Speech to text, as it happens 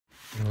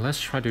Let's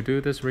try to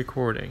do this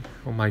recording.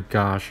 Oh my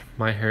gosh,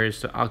 my hair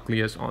is the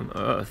ugliest on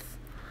earth.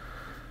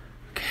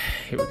 Okay,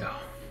 here we go.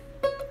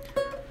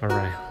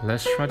 Alright,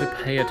 let's try to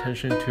pay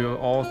attention to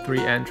all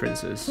three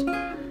entrances.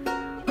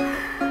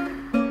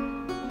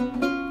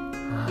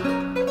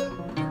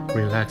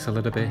 Relax a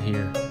little bit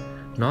here.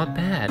 Not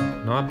bad,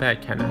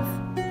 Kenneth.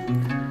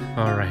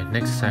 Alright,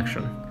 next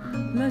section.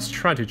 Let's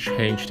try to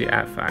change the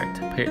effect.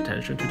 Pay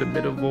attention to the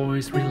middle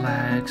voice,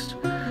 relaxed.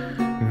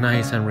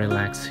 Nice and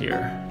relaxed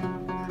here.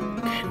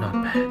 Okay, not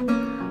bad.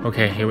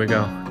 Okay, here we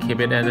go. Keep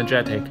it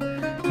energetic.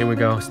 Here we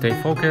go. Stay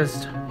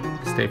focused.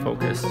 Stay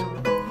focused.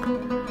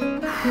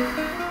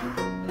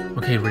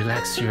 Okay,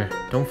 relax here.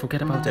 Don't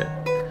forget about it.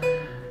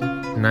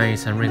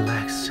 Nice and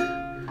relaxed.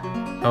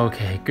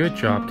 Okay, good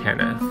job,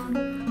 Kenneth.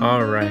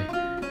 Alright,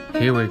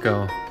 here we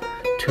go.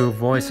 Two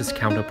voices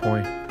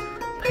counterpoint.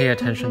 Pay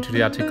attention to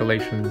the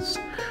articulations.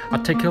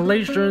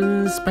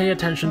 Articulations, pay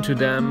attention to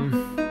them.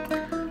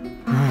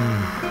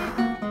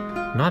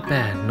 Not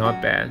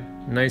bad.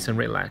 Nice and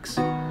relaxed.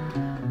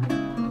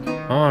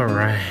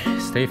 Alright,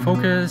 stay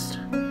focused.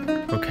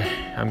 Okay,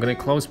 I'm gonna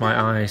close my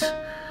eyes.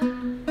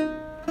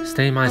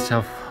 Stay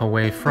myself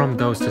away from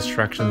those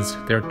distractions.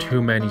 There are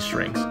too many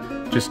strings.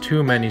 Just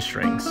too many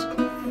strings.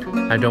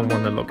 I don't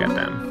want to look at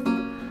them.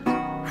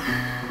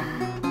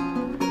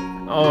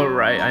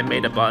 Alright, I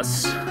made a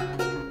bus.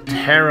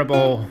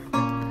 Terrible.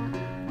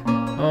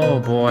 Oh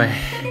boy.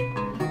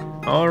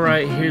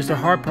 Alright, here's the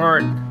hard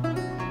part.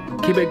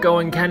 Keep it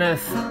going,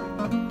 Kenneth.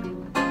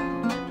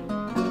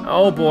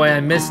 Oh boy, I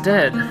missed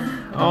it.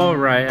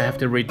 Alright, I have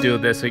to redo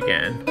this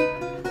again.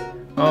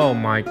 Oh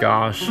my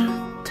gosh.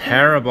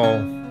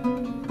 Terrible.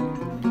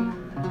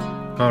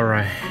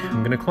 Alright,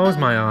 I'm gonna close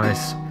my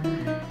eyes.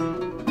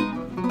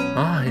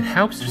 It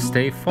helps to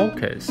stay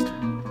focused.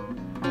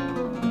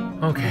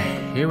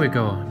 Okay, here we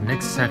go.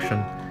 Next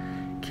section.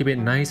 Keep it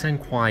nice and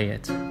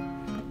quiet.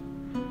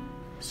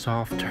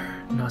 Softer.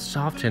 Not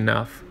soft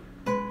enough.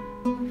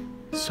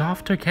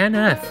 Softer,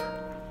 Kenneth.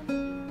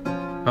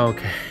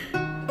 Okay.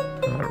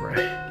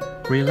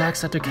 Alright.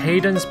 Relax at the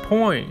cadence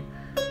point.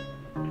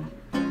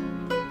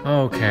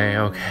 Okay.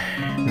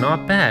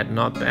 Not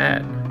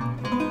bad.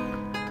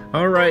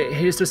 Alright,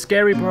 here's the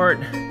scary part.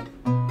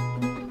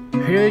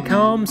 Here it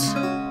comes.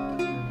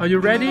 Are you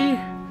ready?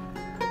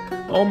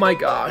 Oh my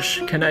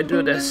gosh, can I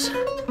do this?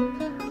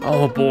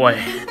 Oh boy.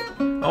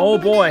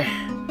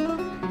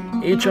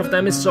 Each of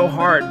them is so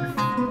hard.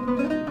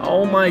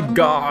 Oh my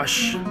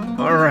gosh.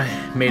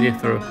 Alright, made it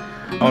through.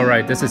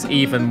 Alright, this is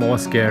even more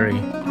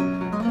scary.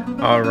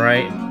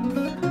 Alright,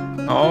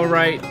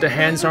 the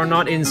hands are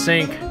not in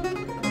sync.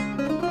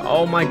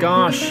 Oh my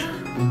gosh.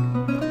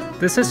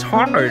 This is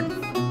hard.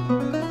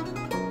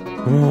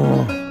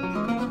 Ooh.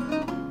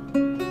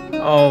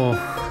 Oh,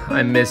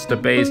 I missed the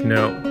bass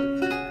note.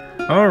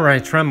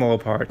 Alright, tremolo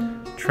part.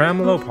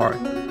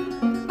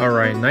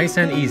 Alright, nice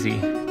and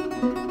easy.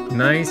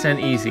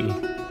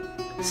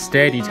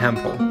 Steady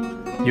tempo.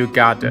 You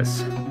got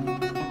this.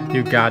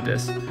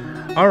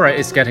 Alright,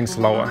 it's getting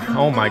slower.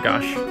 Oh my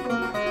gosh.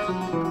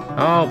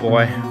 Oh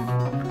boy.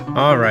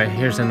 Alright,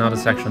 here's another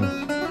section.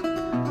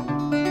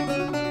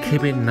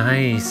 Keep it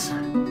nice.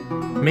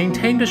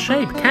 Maintain the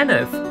shape,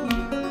 Kenneth.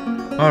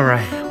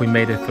 Alright, we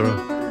made it through.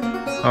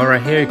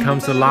 Alright, here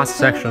comes the last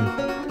section.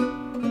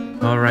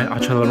 Alright,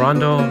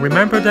 accelerando.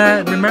 Remember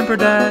that.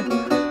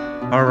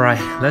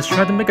 Alright, let's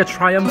try to make a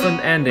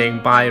triumphant ending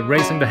by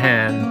raising the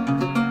hand.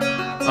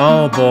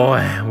 Oh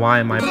boy, why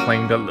am I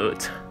playing the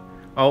lute?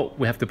 Oh,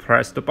 we have to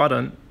press the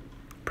button.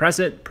 Press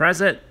it.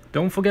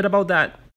 Don't forget about that.